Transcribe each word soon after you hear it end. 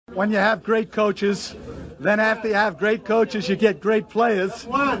When you have great coaches, then after you have great coaches, you get great players.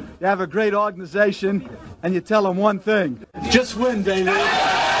 You have a great organization, and you tell them one thing: just win, baby.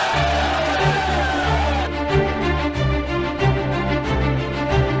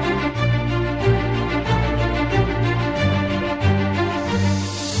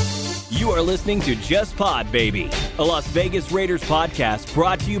 You are listening to Just Pod, Baby, a Las Vegas Raiders podcast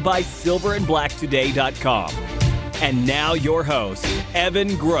brought to you by silverandblacktoday.com. And now your host,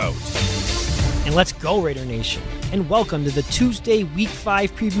 Evan Grote. And let's go, Raider Nation. And welcome to the Tuesday Week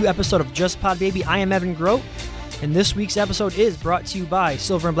 5 preview episode of Just Pod, Baby. I am Evan Grote, and this week's episode is brought to you by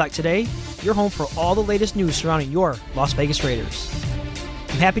Silver and Black Today, your home for all the latest news surrounding your Las Vegas Raiders.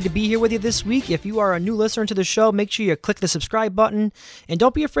 I'm happy to be here with you this week. If you are a new listener to the show, make sure you click the subscribe button, and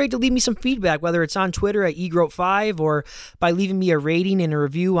don't be afraid to leave me some feedback, whether it's on Twitter at egrote5 or by leaving me a rating and a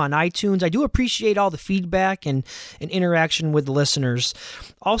review on iTunes. I do appreciate all the feedback and interaction with the listeners.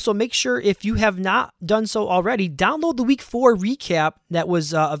 Also, make sure, if you have not done so already, download the Week 4 recap that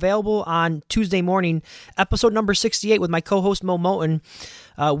was available on Tuesday morning, episode number 68 with my co-host Mo Moten.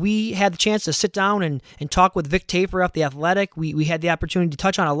 We had the chance to sit down and talk with Vic Taper of The Athletic. We had the opportunity to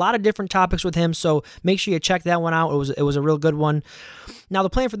touch on a lot of different topics with him, so make sure you check that one out. It was a real good one. Now,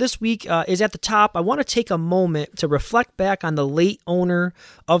 the plan for this week is at the top. I want to take a moment to reflect back on the late owner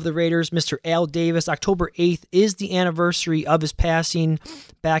of the Raiders, Mr. Al Davis. October 8th is the anniversary of his passing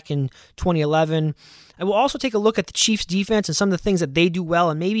back in 2011. I will also take a look at the Chiefs' defense and some of the things that they do well,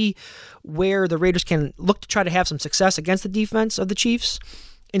 and maybe where the Raiders can look to try to have some success against the defense of the Chiefs.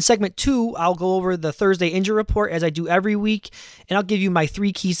 In segment 2, I'll go over the Thursday injury report as I do every week, and I'll give you my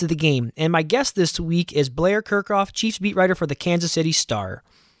 3 keys to the game. And my guest this week is Blair Kerkhoff, Chiefs beat writer for the Kansas City Star.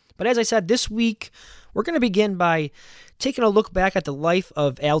 But as I said, this week, we're going to begin by taking a look back at the life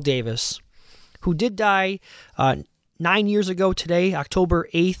of Al Davis, who did die 9 years ago today, October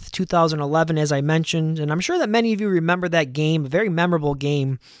 8th, 2011, as I mentioned. And I'm sure that many of you remember that game, a very memorable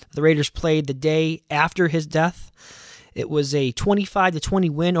game the Raiders played the day after his death. It was a 25-20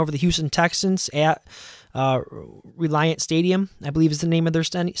 win over the Houston Texans at Reliant Stadium, I believe is the name of their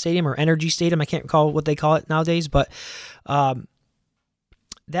stadium, or Energy Stadium. I can't recall what they call it nowadays, but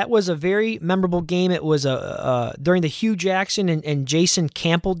that was a very memorable game. It was during the Hugh Jackson and Jason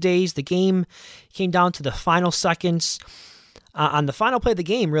Campbell days. The game came down to the final seconds. On the final play of the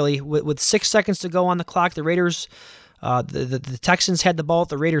game, really, with 6 seconds to go on the clock, the Raiders... The Texans had the ball at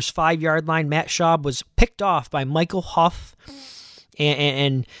the Raiders' 5-yard line. Matt Schaub was picked off by Michael Huff.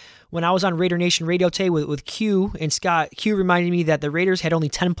 And when I was on Raider Nation Radio today with Q and Scott, Q reminded me that the Raiders had only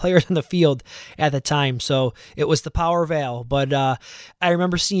 10 players on the field at the time. So it was the power of Al. But I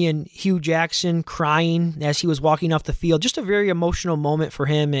remember seeing Hugh Jackson crying as he was walking off the field. Just a very emotional moment for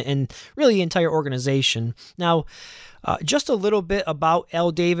him and really the entire organization. Now, just a little bit about Al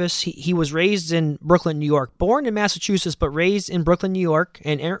Davis. He was raised in Brooklyn, New York, born in Massachusetts, but raised in Brooklyn, New York,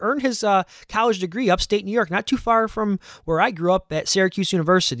 and earned his college degree upstate New York, not too far from where I grew up at Syracuse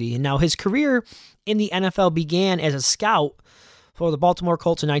University. And now his career in the NFL began as a scout for the Baltimore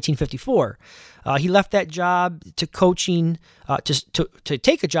Colts in 1954. He left that job to coaching, to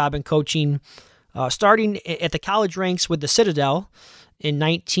take a job in coaching, starting at the college ranks with the Citadel in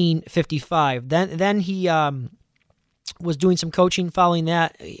 1955. Then he was doing some coaching following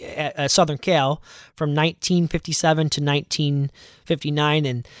that at Southern Cal from 1957 to 1959,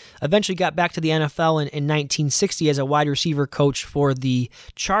 and eventually got back to the NFL in 1960 as a wide receiver coach for the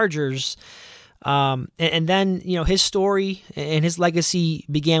Chargers. And then, his story and his legacy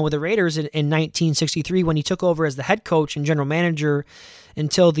began with the Raiders in 1963 when he took over as the head coach and general manager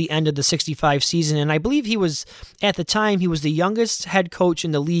until the end of the 65 season. And I believe at the time, he was the youngest head coach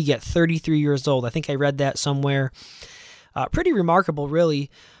in the league at 33 years old. I think I read that somewhere. Pretty remarkable, really.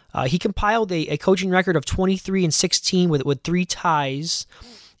 He compiled a coaching record of 23-16 with 3 ties.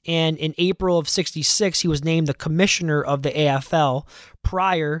 And in April of 66, he was named the commissioner of the AFL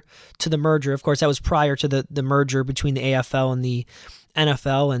prior to the merger. Of course, that was prior to the merger between the AFL and the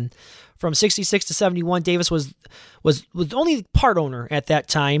NFL. And from 66 to 71, Davis was only part owner at that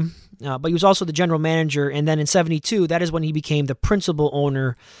time, but he was also the general manager. And then in 72, that is when he became the principal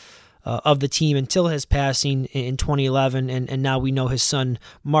owner of the team until his passing in 2011, and now we know his son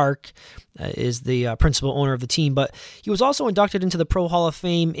Mark is the principal owner of the team. But he was also inducted into the Pro Hall of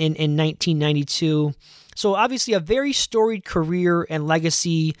Fame in 1992. So obviously a very storied career and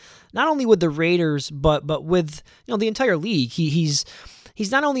legacy, not only with the Raiders but with the entire league. He's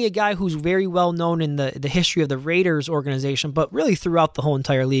not only a guy who's very well known in the history of the Raiders organization, but really throughout the whole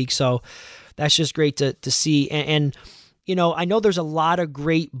entire league. So that's just great to see. And I know there's a lot of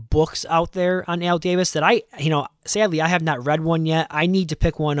great books out there on Al Davis that sadly I have not read one yet. I need to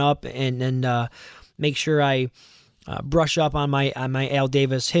pick one up and make sure I brush up on my Al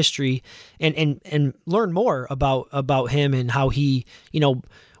Davis history and learn more about him and how he,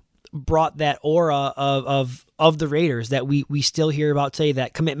 brought that aura of the Raiders that we still hear about today,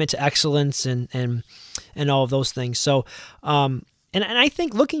 that commitment to excellence and all of those things. So, and I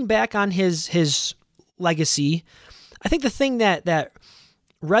think looking back on his legacy, I think the thing that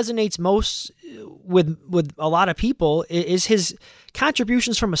resonates most with a lot of people is his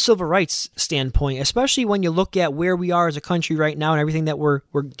contributions from a civil rights standpoint, especially when you look at where we are as a country right now and everything that we're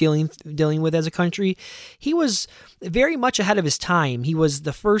dealing with as a country. He was very much ahead of his time. He was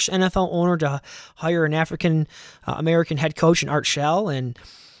the first NFL owner to hire an African American head coach in Art Shell, and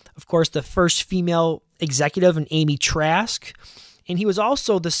of course the first female executive in Amy Trask. And he was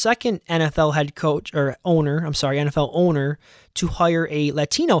also the second NFL owner to hire a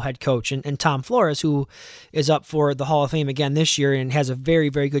Latino head coach, and Tom Flores, who is up for the Hall of Fame again this year and has a very,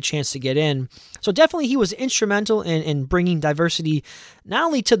 very good chance to get in. So definitely he was instrumental in bringing diversity not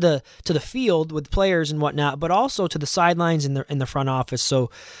only to the field with players and whatnot, but also to the sidelines in the front office.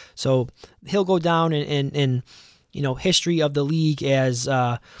 So he'll go down in history of the league as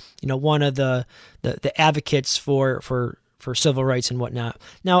one of the advocates for civil rights and whatnot.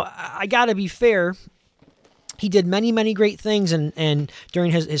 Now, I got to be fair. He did many, many great things and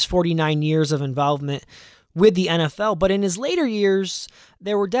during his 49 years of involvement with the NFL. But in his later years,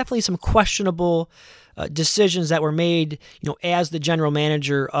 there were definitely some questionable decisions that were made, as the general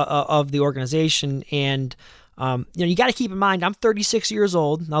manager of the organization. And, you got to keep in mind, I'm 36 years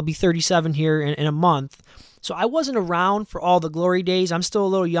old. And I'll be 37 here in a month. So I wasn't around for all the glory days. I'm still a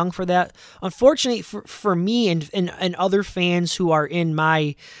little young for that. Unfortunately for me and other fans who are in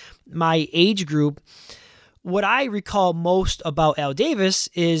my age group, what I recall most about Al Davis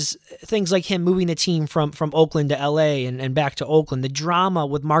is things like him moving the team from Oakland to LA and back to Oakland. The drama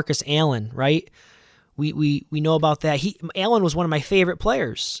with Marcus Allen, right? We know about that. Allen was one of my favorite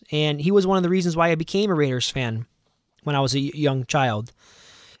players, and he was one of the reasons why I became a Raiders fan when I was a young child.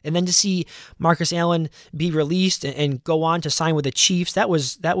 And then to see Marcus Allen be released and go on to sign with the Chiefs, that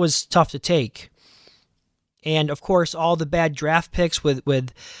was tough to take. And of course, all the bad draft picks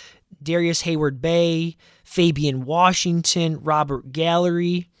with Darius Hayward-Bay, Fabian Washington, Robert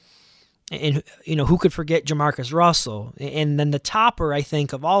Gallery, and who could forget Jamarcus Russell? And then the topper, I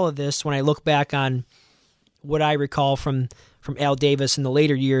think, of all of this, when I look back on what I recall from Al Davis in the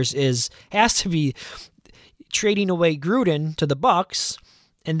later years, has to be trading away Gruden to the Bucs.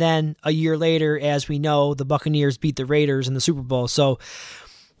 And then a year later, as we know, the Buccaneers beat the Raiders in the Super Bowl. So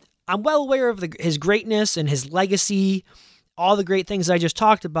I'm well aware of his greatness and his legacy, all the great things I just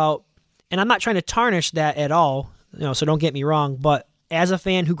talked about. And I'm not trying to tarnish that at all, so don't get me wrong. But as a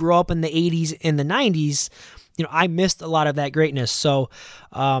fan who grew up in the 80s and the 90s, I missed a lot of that greatness. So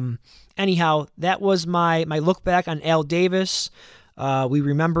anyhow, that was my look back on Al Davis. We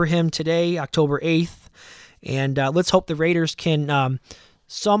remember him today, October 8th. And let's hope the Raiders can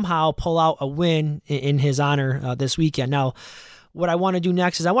somehow pull out a win in his honor this weekend. Now, what I want to do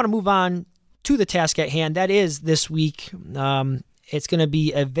next is I want to move on to the task at hand. That is this week. It's going to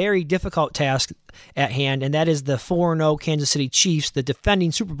be a very difficult task at hand, and that is the 4-0 Kansas City Chiefs, the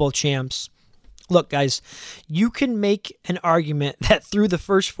defending Super Bowl champs. Look, guys, you can make an argument that through the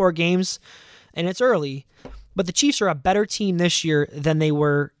first 4 games, and it's early, but the Chiefs are a better team this year than they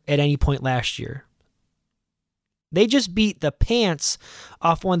were at any point last year. They just beat the pants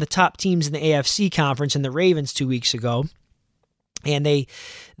off one of the top teams in the AFC conference in the Ravens 2 weeks ago. And they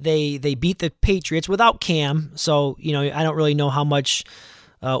beat the Patriots without Cam. So, I don't really know how much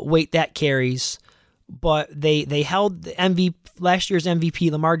weight that carries. But they held the last year's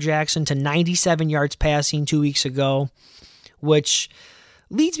MVP, Lamar Jackson, to 97 yards passing 2 weeks ago, which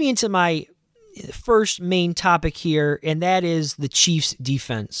leads me into my first main topic here, and that is the Chiefs'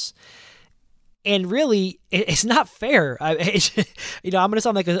 defense. And really, it's not fair. I'm going to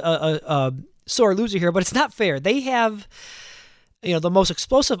sound like a sore loser here, but it's not fair. They have, the most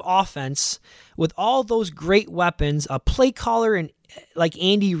explosive offense with all those great weapons, a play caller and like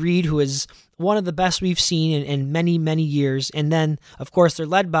Andy Reid, who is one of the best we've seen in many, many years. And then, of course, they're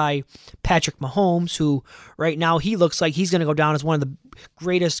led by Patrick Mahomes, who right now he looks like he's going to go down as one of the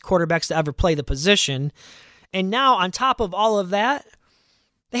greatest quarterbacks to ever play the position. And now, on top of all of that,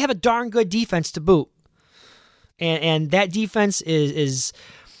 they have a darn good defense to boot. And that defense is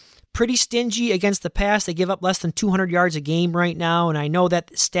pretty stingy against the pass. They give up less than 200 yards a game right now, and I know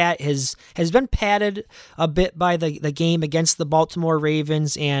that stat has been padded a bit by the game against the Baltimore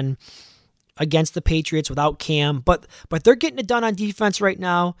Ravens, and against the Patriots without Cam, but they're getting it done on defense right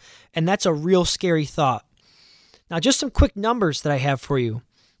now, and that's a real scary thought. Now, just some quick numbers that I have for you.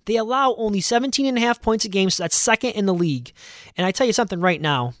 They allow only 17.5 points a game, so that's second in the league. And I tell you something right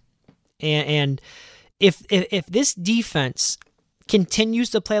now, and if this defense continues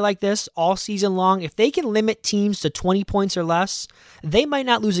to play like this all season long, if they can limit teams to 20 points or less, they might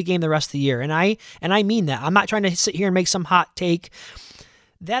not lose a game the rest of the year. And I mean that. I'm not trying to sit here and make some hot take.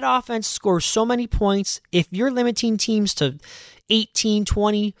 That offense scores so many points. If you're limiting teams to 18,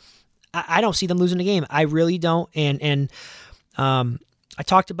 20, I don't see them losing a game. I really don't. And I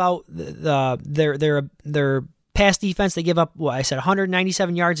talked about their pass defense. They give up,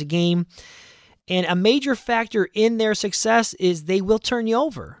 197 yards a game. And a major factor in their success is they will turn you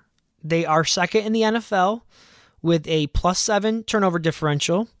over. They are second in the NFL with a +7 turnover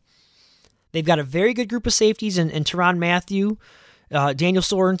differential. They've got a very good group of safeties in Tyrann Mathieu, Daniel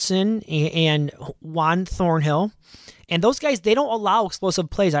Sorensen, and Juan Thornhill. And those guys, they don't allow explosive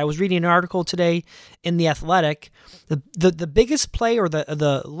plays. I was reading an article today in The Athletic. The biggest play or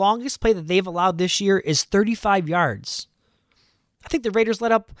the longest play that they've allowed this year is 35 yards. I think the Raiders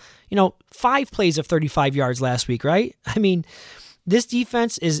let up, 5 plays of 35 yards last week, right? I mean, this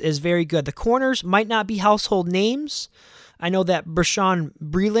defense is very good. The corners might not be household names. I know that Bashaud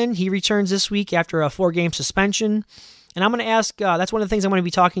Breeland, he returns this week after a 4-game suspension. And I'm going to ask, that's one of the things I'm going to be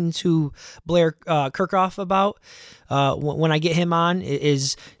talking to Blair Kirchhoff about when I get him on,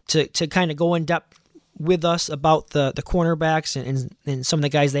 is to kind of go in depth with us about the cornerbacks and some of the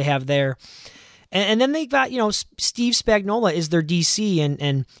guys they have there. And then they've got, Steve Spagnuolo is their DC,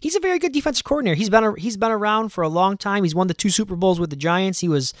 and he's a very good defensive coordinator. He's been around for a long time. He's won the 2 Super Bowls with the Giants. He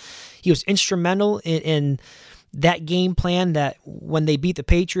was instrumental in that game plan that when they beat the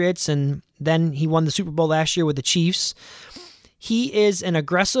Patriots, and then he won the Super Bowl last year with the Chiefs. He is an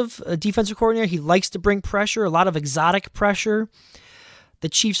aggressive defensive coordinator. He likes to bring pressure, a lot of exotic pressure. The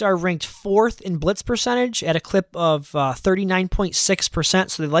Chiefs are ranked 4th in blitz percentage at a clip of 39.6%,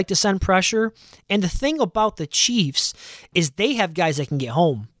 so they like to send pressure. And the thing about the Chiefs is they have guys that can get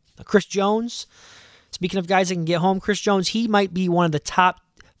home. Chris Jones, speaking of guys that can get home, Chris Jones, he might be one of the top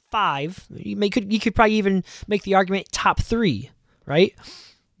 5. You could probably even make the argument top 3, right?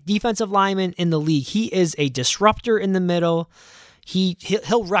 Defensive lineman in the league. He is a disruptor in the middle.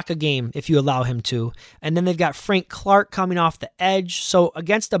 He'll wreck a game if you allow him to. And then they've got Frank Clark coming off the edge. So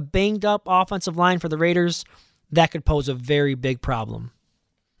against a banged up offensive line for the Raiders, that could pose a very big problem.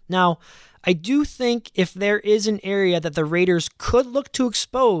 Now, I do think if there is an area that the Raiders could look to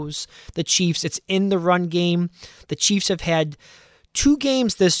expose the Chiefs, it's in the run game. The Chiefs have had 2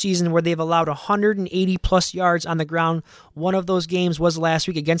 games this season where they've allowed 180 plus yards on the ground. One of those games was last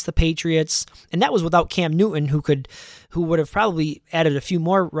week against the Patriots, and that was without Cam Newton, who would have probably added a few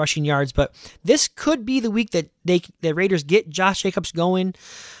more rushing yards. But this could be the week that the Raiders get Josh Jacobs going.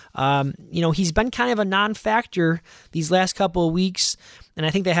 He's been kind of a non-factor these last couple of weeks, and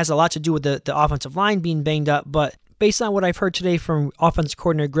I think that has a lot to do with the offensive line being banged up. But based on what I've heard today from offensive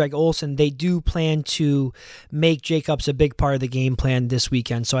coordinator Greg Olsen, they do plan to make Jacobs a big part of the game plan this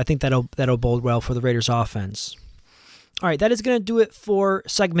weekend. So I think that'll bode well for the Raiders offense. All right, that is going to do it for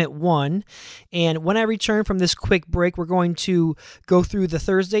segment 1. And when I return from this quick break, we're going to go through the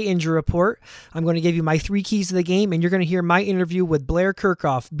Thursday injury report. I'm going to give you my 3 keys to the game, and you're going to hear my interview with Blair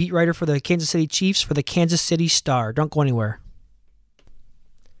Kirchhoff, beat writer for the Kansas City Chiefs for the Kansas City Star. Don't go anywhere.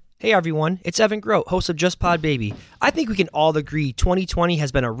 Hey everyone, it's Evan Grote, host of Just Pod Baby. I think we can all agree 2020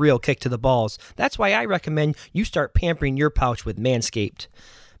 has been a real kick to the balls. That's why I recommend you start pampering your pouch with Manscaped.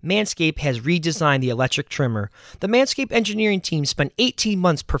 Manscaped has redesigned the electric trimmer. The Manscaped engineering team spent 18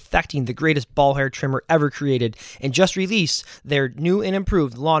 months perfecting the greatest ball hair trimmer ever created and just released their new and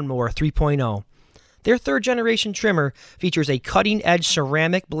improved Lawnmower 3.0. Their 3rd-generation trimmer features a cutting-edge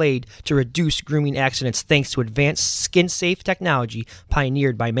ceramic blade to reduce grooming accidents thanks to advanced skin-safe technology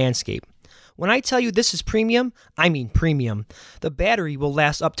pioneered by Manscaped. When I tell you this is premium, I mean premium. The battery will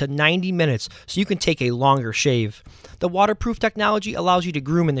last up to 90 minutes, so you can take a longer shave. The waterproof technology allows you to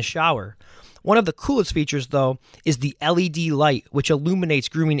groom in the shower. One of the coolest features, though, is the LED light, which illuminates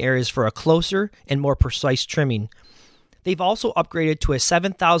grooming areas for a closer and more precise trimming. They've also upgraded to a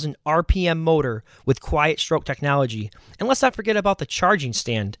 7,000 RPM motor with quiet stroke technology. And let's not forget about the charging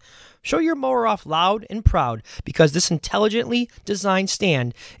stand. Show your mower off loud and proud because this intelligently designed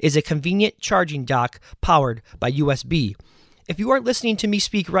stand is a convenient charging dock powered by USB. If you are listening to me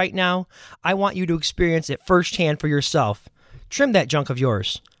speak right now, I want you to experience it firsthand for yourself. Trim that junk of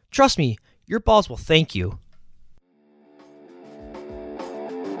yours. Trust me, your balls will thank you.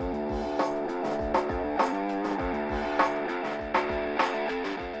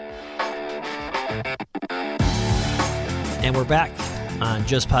 We're back on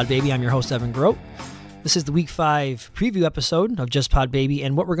Just Pod Baby. I'm your host, Evan Grote. This is the Week 5 preview episode of Just Pod Baby,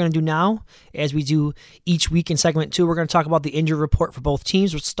 and what we're going to do now, as we do each week in segment 2, we're going to talk about the injury report for both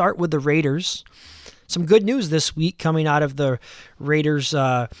teams. We'll start with the Raiders. Some good news this week coming out of the Raiders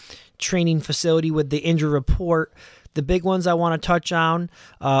training facility with the injury report. The big ones I want to touch on,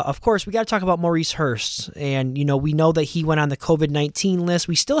 of course, we got to talk about Maurice Hurst. And, we know that he went on the COVID-19 list.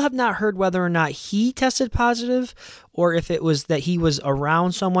 We still have not heard whether or not he tested positive or if it was that he was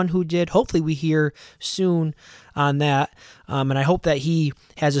around someone who did. Hopefully we hear soon on that. And I hope that he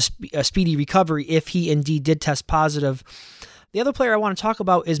has a speedy recovery if he indeed did test positive. The other player I want to talk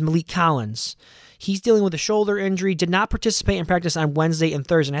about is Maliek Collins. He's dealing with a shoulder injury, did not participate in practice on Wednesday and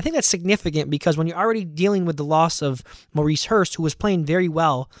Thursday. And I think that's significant because when you're already dealing with the loss of Maurice Hurst, who was playing very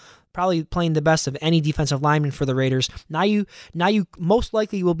well, probably playing the best of any defensive lineman for the Raiders, now you most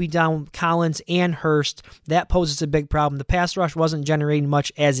likely will be down Collins and Hurst. That poses a big problem. The pass rush wasn't generating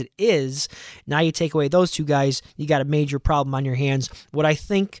much as it is. Now you take away those two guys, you got a major problem on your hands. What I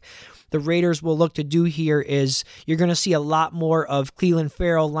think the Raiders will look to do here is you're going to see a lot more of Clelin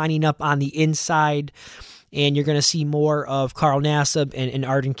Ferrell lining up on the inside, and you're going to see more of Carl Nassib and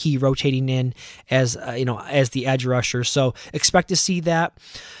Arden Key rotating in as the edge rusher. So expect to see that.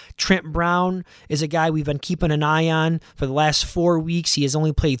 Trent Brown is a guy we've been keeping an eye on for the last 4 weeks. He has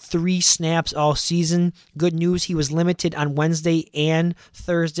only played 3 snaps all season. Good news, he was limited on Wednesday and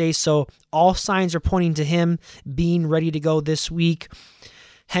Thursday, so all signs are pointing to him being ready to go this week.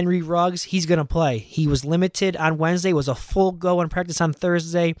 Henry Ruggs, he's going to play. He was limited on Wednesday, was a full go in practice on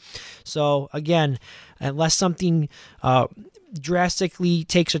Thursday. So, again, unless something drastically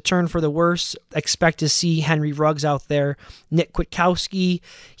takes a turn for the worse, expect to see Henry Ruggs out there. Nick Kwiatkowski,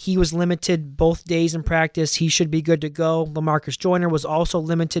 he was limited both days in practice. He should be good to go. LaMarcus Joyner was also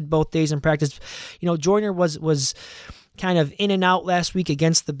limited both days in practice. Joyner was kind of in and out last week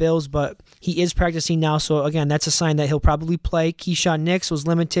against the Bills, but he is practicing now. So, again, that's a sign that he'll probably play. Keyshawn Nix was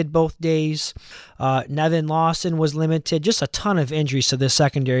limited both days. Nevin Lawson was limited. Just a ton of injuries to this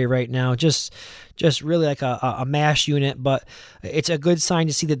secondary right now. Just really like a mash unit, but it's a good sign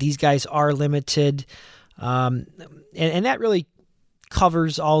to see that these guys are limited. And that really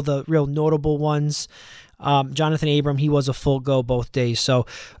covers all the real notable ones. Jonathan Abram, he was a full go both days. So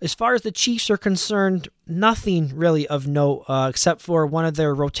as far as the Chiefs are concerned, nothing really of note except for one of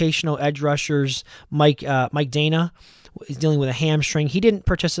their rotational edge rushers, Mike Dana, is dealing with a hamstring. He didn't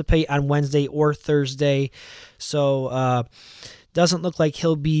participate on Wednesday or Thursday, so doesn't look like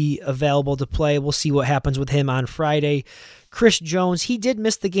he'll be available to play. We'll see what happens with him on Friday. Chris Jones, he did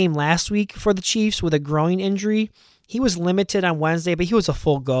miss the game last week for the Chiefs with a groin injury. He was limited on Wednesday, but he was a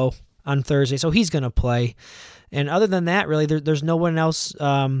full go on Thursday, so he's going to play. And other than that, really, there's no one else.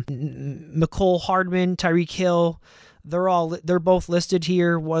 McCole Hardman, Tyreek Hill, they're both listed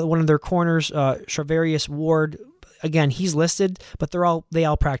here. One of their corners, Charvarius Ward, again, he's listed, but they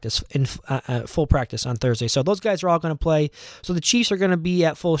all practice in full practice on Thursday. So those guys are all going to play. So the Chiefs are going to be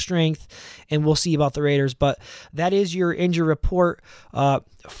at full strength, and we'll see about the Raiders. But that is your injury report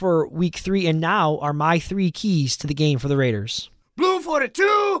for Week 3, and now are my 3 keys to the game for the Raiders. Blue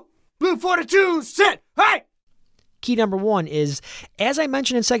 42! Blue 42, sit! Hey! Key number 1 is, as I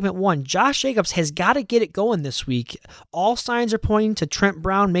mentioned in segment 1, Josh Jacobs has got to get it going this week. All signs are pointing to Trent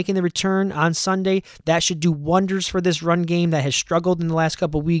Brown making the return on Sunday. That should do wonders for this run game that has struggled in the last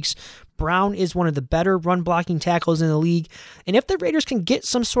couple weeks. Brown is one of the better run-blocking tackles in the league, and if the Raiders can get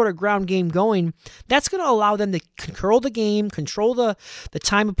some sort of ground game going, that's going to allow them to control the game, control the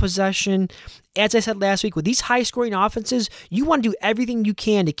time of possession. As I said last week, with these high-scoring offenses, you want to do everything you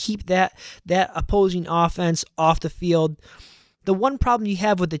can to keep that opposing offense off the field. The one problem you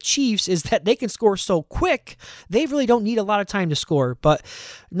have with the Chiefs is that they can score so quick, they really don't need a lot of time to score. But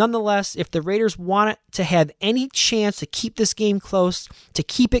nonetheless, if the Raiders want to have any chance to keep this game close, to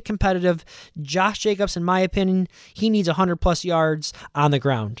keep it competitive, Josh Jacobs, in my opinion, he needs 100-plus yards on the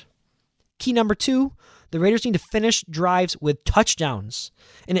ground. Key number 2, the Raiders need to finish drives with touchdowns.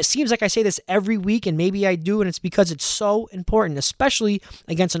 And it seems like I say this every week, and maybe I do, and it's because it's so important, especially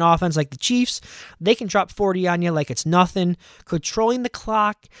against an offense like the Chiefs. They can drop 40 on you like it's nothing. Controlling the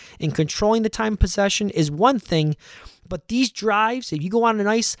clock and controlling the time of possession is one thing, but these drives, if you go on a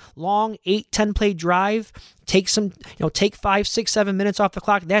nice long 8-10 play drive, take 5, 6, 7 minutes off the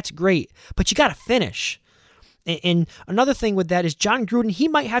clock, that's great. But you got to finish. And another thing with that is John Gruden, he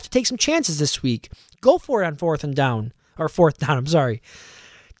might have to take some chances this week. Go for it on fourth down.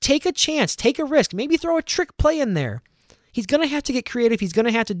 Take a chance, take a risk, maybe throw a trick play in there. He's going to have to get creative. He's going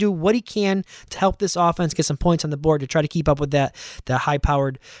to have to do what he can to help this offense get some points on the board to try to keep up with that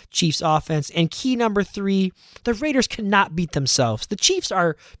high-powered Chiefs offense. And key number 3, the Raiders cannot beat themselves. The Chiefs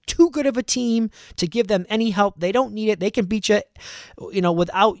are too good of a team to give them any help. They don't need it. They can beat you,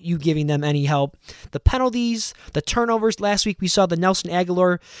 without you giving them any help. The penalties, the turnovers. Last week we saw the Nelson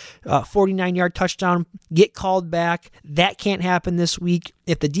Aguilar 49-yard touchdown get called back. That can't happen this week.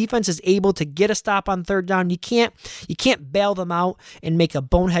 If the defense is able to get a stop on third down, you can't bail them out and make a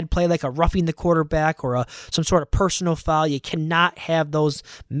bonehead play like a roughing the quarterback or some sort of personal foul. You cannot have those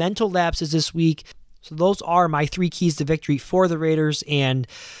mental lapses this week. So those are my 3 keys to victory for the Raiders. And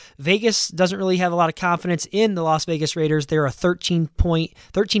Vegas doesn't really have a lot of confidence in the Las Vegas Raiders. They're a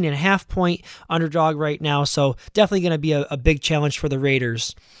 13.5 point underdog right now. So definitely going to be a big challenge for the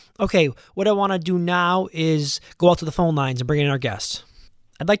Raiders. Okay, what I want to do now is go out to the phone lines and bring in our guests.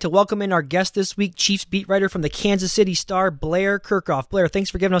 I'd like to welcome in our guest this week, Chiefs beat writer from the Kansas City Star, Blair Kerkhoff. Blair, thanks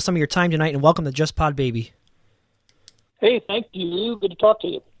for giving us some of your time tonight, and welcome to Just Pod Baby. Hey, thank you. Good to talk to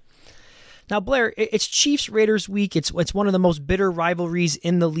you. Now, Blair, it's Chiefs-Raiders week. It's one of the most bitter rivalries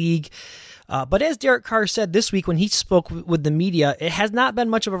in the league. But as Derek Carr said this week when he spoke with the media, it has not been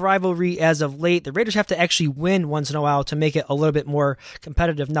much of a rivalry as of late. The Raiders have to actually win once in a while to make it a little bit more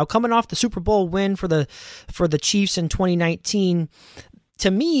competitive. Now, coming off the Super Bowl win for the Chiefs in 2019, to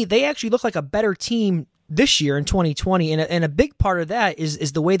me, they actually look like a better team this year in 2020, and a big part of that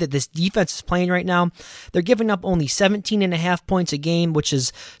is the way that this defense is playing right now. They're giving up only 17.5 points a game, which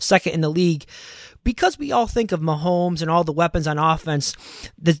is second in the league. Because we all think of Mahomes and all the weapons on offense,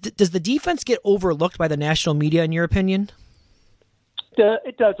 does the defense get overlooked by the national media, in your opinion?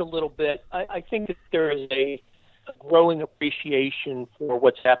 It does a little bit. I think that there is a growing appreciation for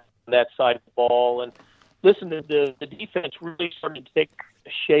what's happening on that side of the ball. And listen, the defense really started to take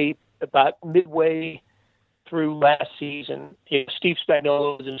shape about midway through last season. Steve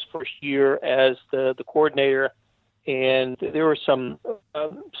Spagnuolo was in his first year as the coordinator, and there were some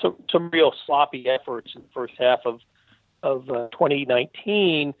real sloppy efforts in the first half of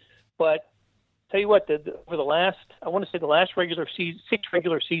 2019. But tell you what, over the last, I want to say the last six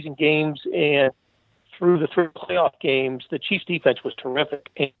regular season games and through the 3 playoff games, the Chiefs defense was terrific,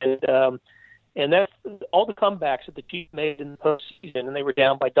 and that's all the comebacks that the Chiefs made in the postseason, and they were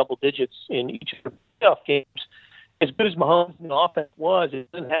down by double digits in each of the playoff games. As good as Mahomes' offense was,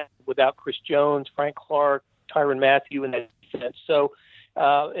 it didn't happen without Chris Jones, Frank Clark, Tyrann Mathieu, and that defense. So,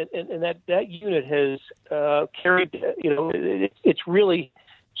 and that unit has carried. It's really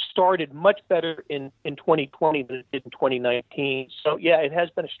started much better in 2020 than it did in 2019. So, yeah, it has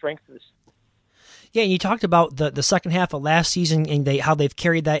been a strength of this. Yeah, and you talked about the second half of last season and how they've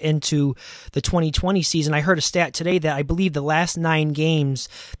carried that into the 2020 season. I heard a stat today that I believe the last 9 games,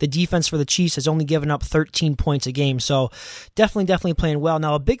 the defense for the Chiefs has only given up 13 points a game. So definitely playing well.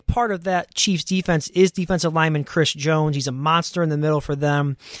 Now, a big part of that Chiefs defense is defensive lineman Chris Jones. He's a monster in the middle for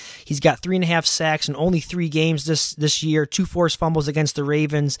them. He's got 3.5 sacks in only 3 games this year, 2 forced fumbles against the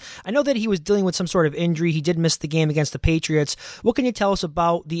Ravens. I know that he was dealing with some sort of injury. He did miss the game against the Patriots. What can you tell us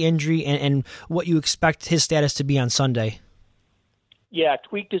about the injury and what you expect his status to be on Sunday? Yeah,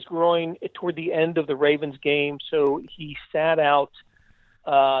 tweaked his groin toward the end of the Ravens game, so he sat out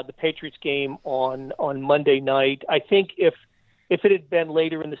the Patriots game on Monday night. I think if it had been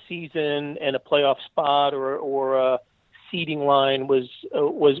later in the season and a playoff spot or a seeding line was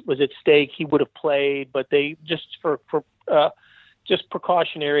at stake, he would have played. But they just for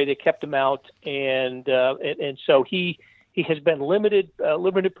precautionary, they kept him out, and so he has been limited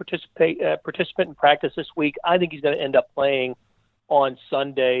participant in practice this week. I think he's going to end up playing on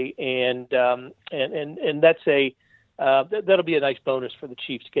Sunday, and that's that'll be a nice bonus for the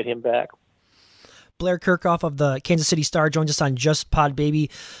Chiefs to get him back. Blair Kerkhoff of the Kansas City Star joins us on Just Pod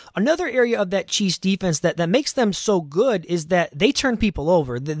Baby. Another area of that Chiefs defense that makes them so good is that they turn people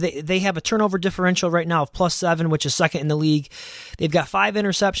over. They have a turnover differential right now of +7, which is second in the league. They've got 5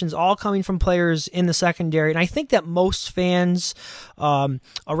 interceptions, all coming from players in the secondary. And I think that most fans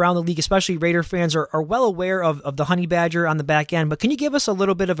around the league, especially Raider fans, are well aware of the Honey Badger on the back end. But can you give us a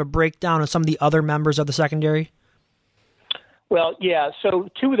little bit of a breakdown of some of the other members of the secondary? Well, yeah, so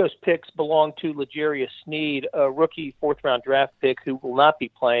 2 of those picks belong to L'Jarius Sneed, a rookie 4th-round draft pick who will not be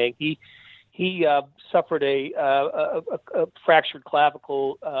playing. He suffered a fractured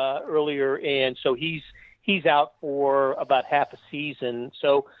clavicle earlier, and so he's out for about half a season.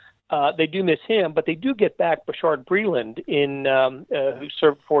 So they do miss him, but they do get back Bashard Breeland, who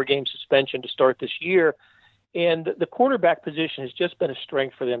served a 4-game suspension to start this year. And the cornerback position has just been a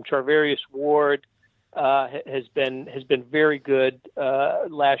strength for them. Charvarius Ward has been very good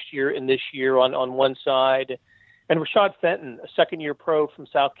last year and this year on one side, And Rashad Fenton, a second-year pro from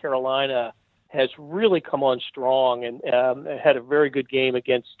South Carolina, has really come on strong and had a very good game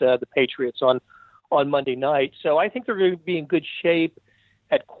against the Patriots on Monday night. So I think they're going to be in good shape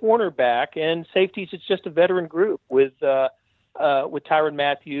at cornerback, and safeties. It's just a veteran group with Tyrann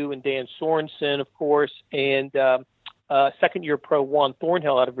Mathieu and Dan Sorensen, of course, and second-year pro Juan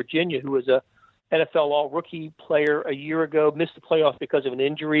Thornhill out of Virginia, who was a NFL All-Rookie player a year ago, missed the playoffs because of an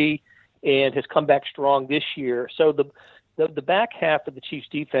injury, and has come back strong this year. So the back half of the Chiefs'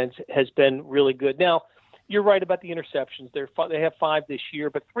 defense has been really good. Now, you're right about the interceptions. They have 5 this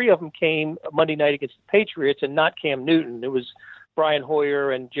year, but 3 of them came Monday night against the Patriots, and not Cam Newton. It was Brian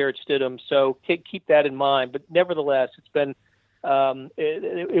Hoyer and Jarrett Stidham. So keep that in mind. But nevertheless, it's been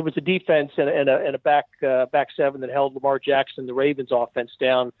it was a defense and a back 7 that held Lamar Jackson, the Ravens offense,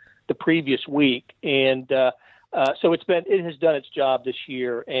 down the previous week, and so it has done its job this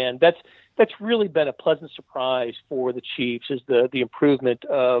year, and that's really been a pleasant surprise for the Chiefs, is the improvement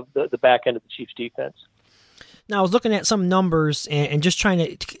of the back end of the Chiefs defense. Now, I was looking at some numbers and just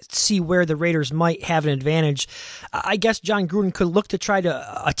trying to see where the Raiders might have an advantage. I guess John Gruden could look to try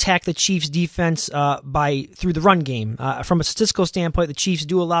to attack the Chiefs' defense through the run game. From a statistical standpoint, the Chiefs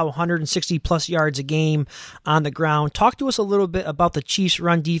do allow 160-plus yards a game on the ground. Talk to us a little bit about the Chiefs'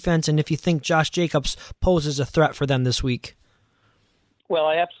 run defense and if you think Josh Jacobs poses a threat for them this week. Well,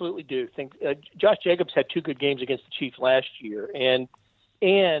 I absolutely do think Josh Jacobs had 2 good games against the Chiefs last year, and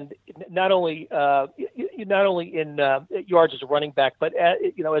not only in yards as a running back, but as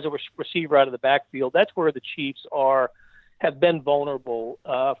a receiver out of the backfield. That's where the Chiefs have been vulnerable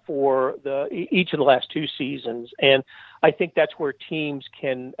for each of the last 2 seasons, and I think that's where teams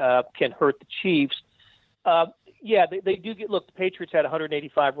can hurt the Chiefs. They do get. Look, the Patriots had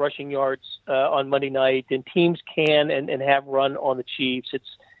 185 rushing yards on Monday night, and teams can and have run on the Chiefs.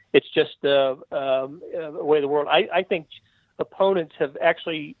 It's just the way of the world. I think opponents have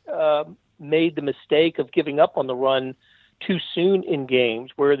actually made the mistake of giving up on the run too soon in games,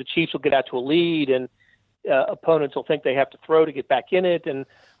 where the Chiefs will get out to a lead and opponents will think they have to throw to get back in it. And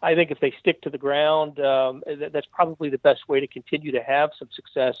I think if they stick to the ground, that's probably the best way to continue to have some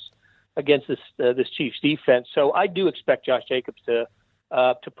success against this Chiefs defense. So I do expect Josh Jacobs to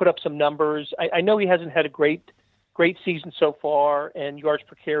put up some numbers. I know he hasn't had a great season so far, and yards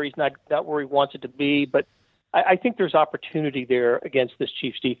per carry is not where he wants it to be, but I think there's opportunity there against this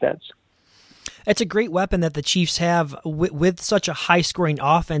Chiefs defense. It's a great weapon that the Chiefs have with such a high-scoring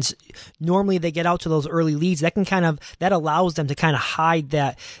offense. Normally, they get out to those early leads. That allows them to kind of hide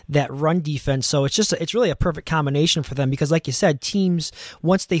that run defense. So it's really a perfect combination for them because, like you said, teams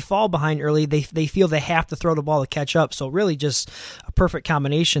once they fall behind early, they feel they have to throw the ball to catch up. So really, just a perfect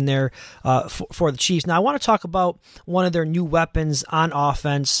combination there for the Chiefs. Now, I want to talk about one of their new weapons on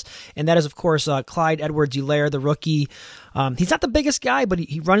offense, and that is, of course, Clyde Edwards-Helaire, the rookie. He's not the biggest guy, but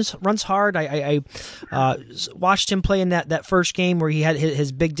he runs hard. I watched him play in that first game where he had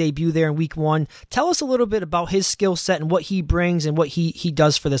his big debut there in week 1. Tell us a little bit about his skill set and what he brings and what he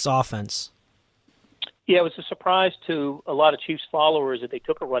does for this offense. Yeah, it was a surprise to a lot of Chiefs followers that they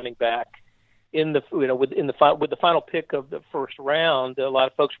took a running back with the final pick of the first round. A lot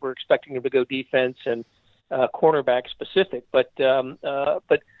of folks were expecting him to go defense and cornerback specific, but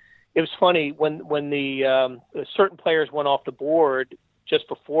it was funny when the certain players went off the board just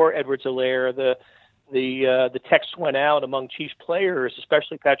before Edwards-Helaire. The text went out among Chiefs players,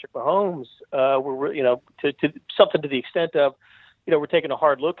 especially Patrick Mahomes, to something to the extent of, we're taking a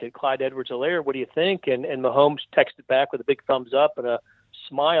hard look at Clyde Edwards-Helaire. What do you think? And Mahomes texted back with a big thumbs up and a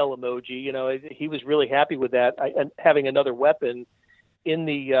smile emoji. He was really happy with that and having another weapon in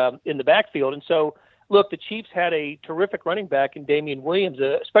the backfield. And so, look, the Chiefs had a terrific running back in Damian Williams,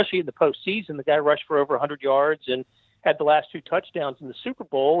 especially in the postseason. The guy rushed for over 100 yards and had the last 2 touchdowns in the Super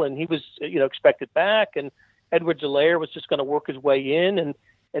Bowl, and he was, expected back. And Edwards-Helaire was just going to work his way in, and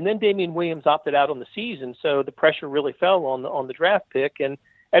then Damian Williams opted out on the season, so the pressure really fell on the draft pick. And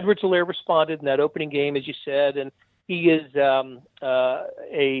Edwards-Helaire responded in that opening game, as you said, and he is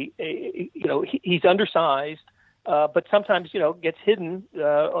he's undersized, but sometimes gets hidden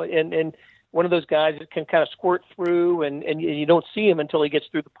and one of those guys that can kind of squirt through and you don't see him until he gets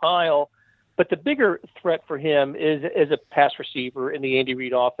through the pile. But the bigger threat for him is as a pass receiver in the Andy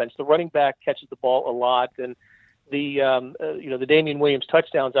Reid offense. The running back catches the ball a lot, and the Damian Williams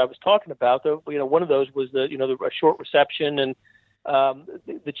touchdowns I was talking about, one of those was a short reception, and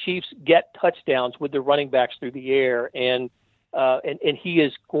the Chiefs get touchdowns with their running backs through the air, and he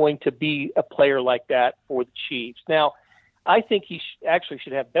is going to be a player like that for the Chiefs. Now, I think he actually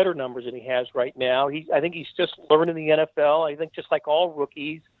should have better numbers than he has right now. I think he's just learning the NFL. I think just like all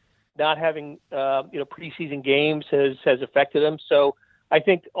rookies, not having preseason games has affected him. So I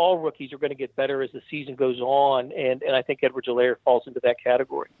think all rookies are going to get better as the season goes on, and I think Edwards-Helaire falls into that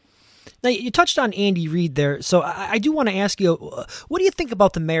category. Now, you touched on Andy Reid there, so I do want to ask you, what do you think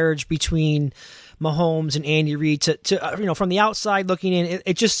about the marriage between Mahomes and Andy Reid? To from the outside looking in,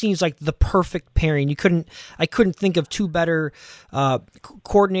 it just seems like the perfect pairing. I couldn't think of two better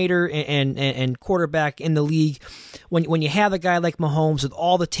coordinator and quarterback in the league. When you have a guy like Mahomes with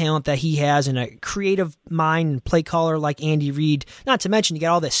all the talent that he has and a creative mind and play caller like Andy Reid, not to mention you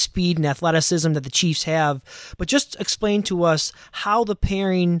got all that speed and athleticism that the Chiefs have. But just explain to us how the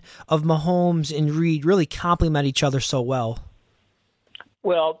pairing of Mahomes and Reid really complement each other so well.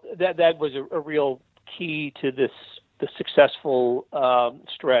 Well, that was a real key to the successful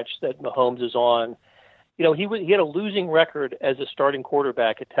stretch that Mahomes is on. He had a losing record as a starting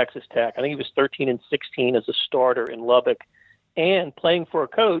quarterback at Texas Tech. I think he was 13-16 as a starter in Lubbock, and playing for a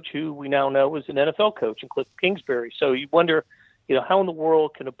coach who we now know is an NFL coach in Cliff Kingsbury. So you wonder, how in the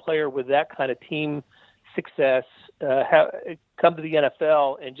world can a player with that kind of team success come to the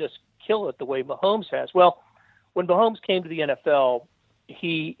NFL and just kill it the way Mahomes has? Well, when Mahomes came to the NFL,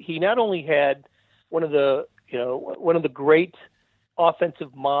 he not only had one of the great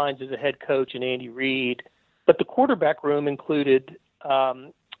offensive minds as a head coach in Andy Reid, but the quarterback room included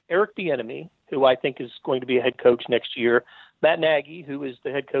Eric Bieniemy, who I think is going to be a head coach next year, Matt Nagy, who is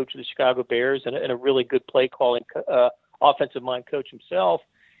the head coach of the Chicago Bears and a really good play calling offensive mind coach himself,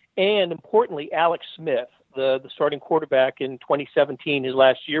 and importantly Alex Smith, the starting quarterback in 2017, his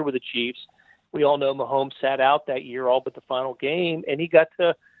last year with the Chiefs. We all know Mahomes sat out that year, all but the final game, and he got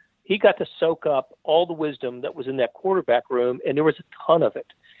to soak up all the wisdom that was in that quarterback room, and there was a ton of it.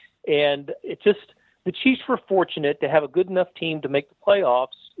 And the Chiefs were fortunate to have a good enough team to make the playoffs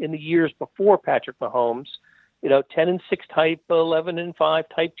in the years before Patrick Mahomes. 10-6 type, 11-5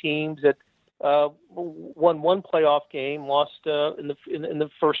 type teams that won one playoff game, lost in the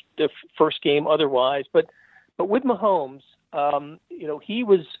first game otherwise. But with Mahomes,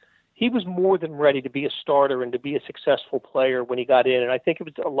 he was more than ready to be a starter and to be a successful player when he got in. And I think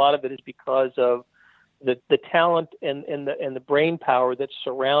a lot of it is because of the talent and the brain power that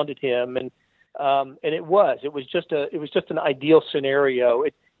surrounded him. And it was just an ideal scenario.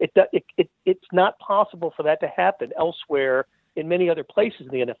 It's not possible for that to happen elsewhere in many other places in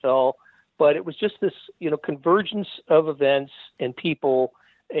the NFL, but it was just this, convergence of events and people,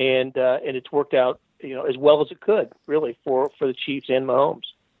 and it's worked out, as well as it could, really, for the Chiefs and Mahomes.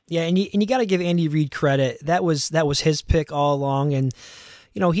 Yeah, and you got to give Andy Reid credit. That was his pick all along, and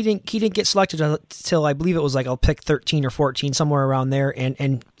he didn't get selected until I believe it was like I'll pick 13 or 14, somewhere around there.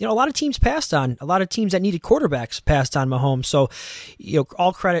 And a lot of teams passed on. A lot of teams that needed quarterbacks passed on Mahomes. So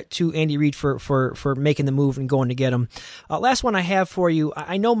all credit to Andy Reid for making the move and going to get him. Last one I have for you.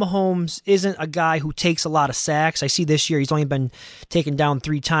 I know Mahomes isn't a guy who takes a lot of sacks. I see this year he's only been taken down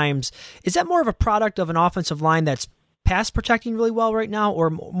 3 times. Is that more of a product of an offensive line that's pass protecting really well right now, or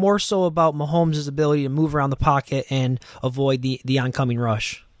more so about Mahomes' ability to move around the pocket and avoid the oncoming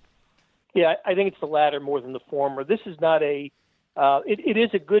rush? Yeah, I think it's the latter more than the former. This is not it is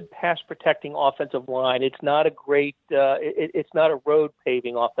a good pass protecting offensive line. It's not a great, it's not a road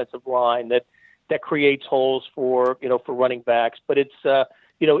paving offensive line that creates holes for running backs, but it's,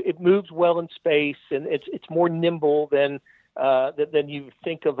 it moves well in space, and it's more nimble than you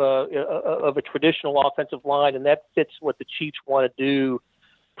think of a traditional offensive line, and that fits what the Chiefs want to do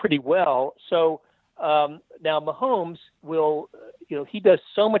pretty well. So now Mahomes will, he does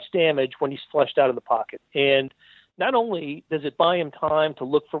so much damage when he's flushed out of the pocket, and not only does it buy him time to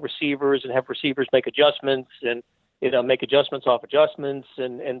look for receivers and have receivers make adjustments and make adjustments off adjustments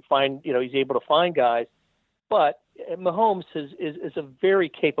and find he's able to find guys, but Mahomes is a very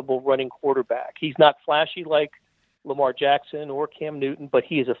capable running quarterback. He's not flashy like Lamar Jackson or Cam Newton, but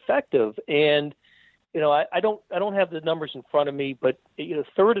he is effective. And I don't have the numbers in front of me, but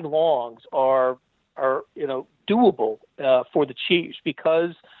third and longs are doable for the Chiefs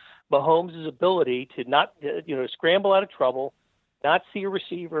because Mahomes' ability to not scramble out of trouble, not see a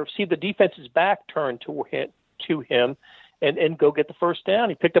receiver, see the defense's back turned to him, and go get the first down.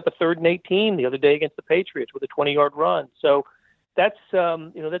 He picked up a 3rd and 18 the other day against the Patriots with a 20-yard run. So that's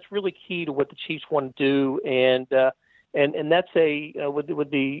really key to what the Chiefs want to do, and that's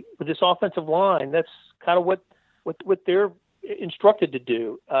with this offensive line, that's kind of what they're instructed to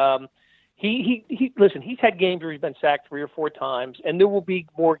do. Listen, he's had games where he's been sacked 3 or 4 times, and there will be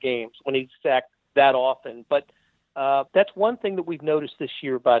more games when he's sacked that often. But that's one thing that we've noticed this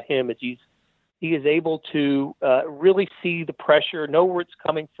year about him is he is able to really see the pressure, know where it's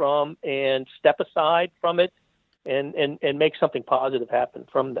coming from, and step aside from it and make something positive happen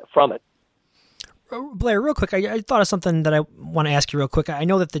from it. Blair, real quick, I thought of something that I want to ask you real quick. I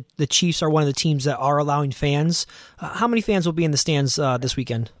know that the Chiefs are one of the teams that are allowing fans. How many fans will be in the stands this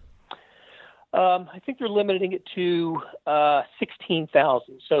weekend? I think they're limiting it to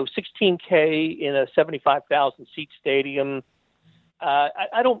 16,000. So 16K in a 75,000 seat stadium.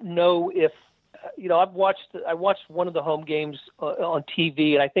 I don't know if I watched one of the home games on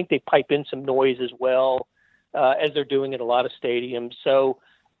TV, and I think they pipe in some noise as well, as they're doing at a lot of stadiums. So,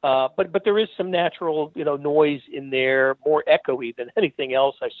 but there is some natural noise in there, more echoey than anything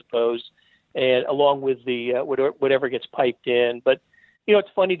else, I suppose, and along with the whatever gets piped in. But it's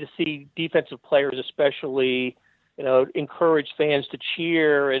funny to see defensive players, especially, encourage fans to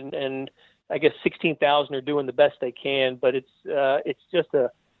cheer, and I guess 16,000 are doing the best they can, but it's just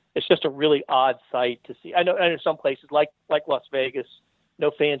a really odd sight to see. I know some places like Las Vegas,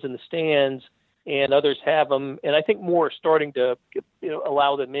 no fans in the stands, and others have them, and I think more are starting to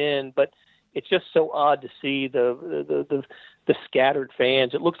allow them in. But it's just so odd to see the scattered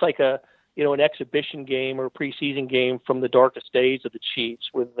fans. It looks like an exhibition game or a preseason game from the darkest days of the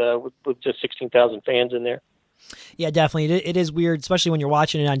Chiefs with just 16,000 fans in there. Yeah, definitely. It is weird, especially when you're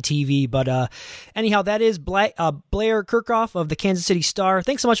watching it on TV. But anyhow, that is Blair Kerkhoff of the Kansas City Star.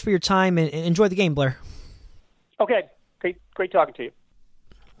 Thanks so much for your time, and enjoy the game, Blair. Okay. Great talking to you.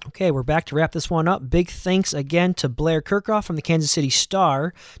 Okay, we're back to wrap this one up. Big thanks again to Blair Kerkhoff from the Kansas City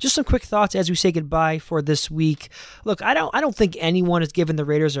Star. Just some quick thoughts as we say goodbye for this week. Look, I don't think anyone has given the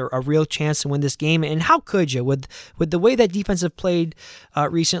Raiders a real chance to win this game, and how could you with the way that defense have played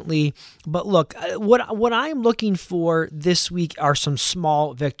recently? But look, what I'm looking for this week are some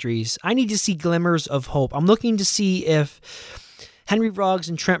small victories. I need to see glimmers of hope. I'm looking to see if Henry Ruggs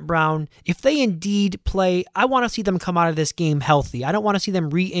and Trent Brown, if they indeed play, I want to see them come out of this game healthy. I don't want to see them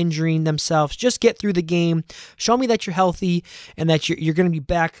re-injuring themselves. Just get through the game. Show me that you're healthy and that you're going to be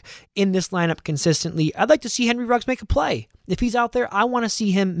back in this lineup consistently. I'd like to see Henry Ruggs make a play. If he's out there, I want to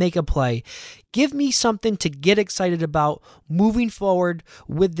see him make a play. Give me something to get excited about moving forward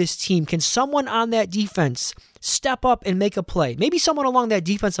with this team. Can someone on that defense step up and make a play? Maybe someone along that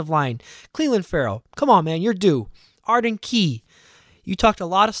defensive line. Cleveland Farrell, come on, man, you're due. Arden Key. You talked a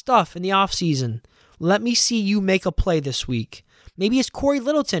lot of stuff in the offseason. Let me see you make a play this week. Maybe it's Corey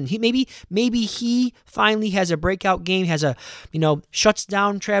Littleton. Maybe he finally has a breakout game, shuts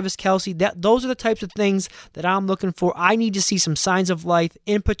down Travis Kelce. Those are the types of things that I'm looking for. I need to see some signs of life,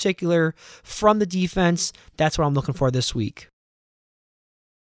 in particular from the defense. That's what I'm looking for this week.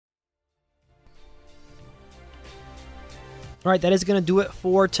 All right, that is going to do it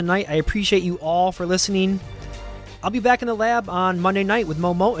for tonight. I appreciate you all for listening. I'll be back in the lab on Monday night with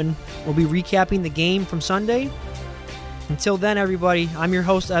Mo Moton. We'll be recapping the game from Sunday. Until then, everybody, I'm your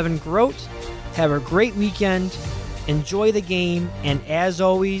host, Evan Grote. Have a great weekend. Enjoy the game. And as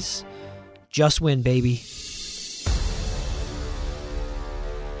always, just win, baby.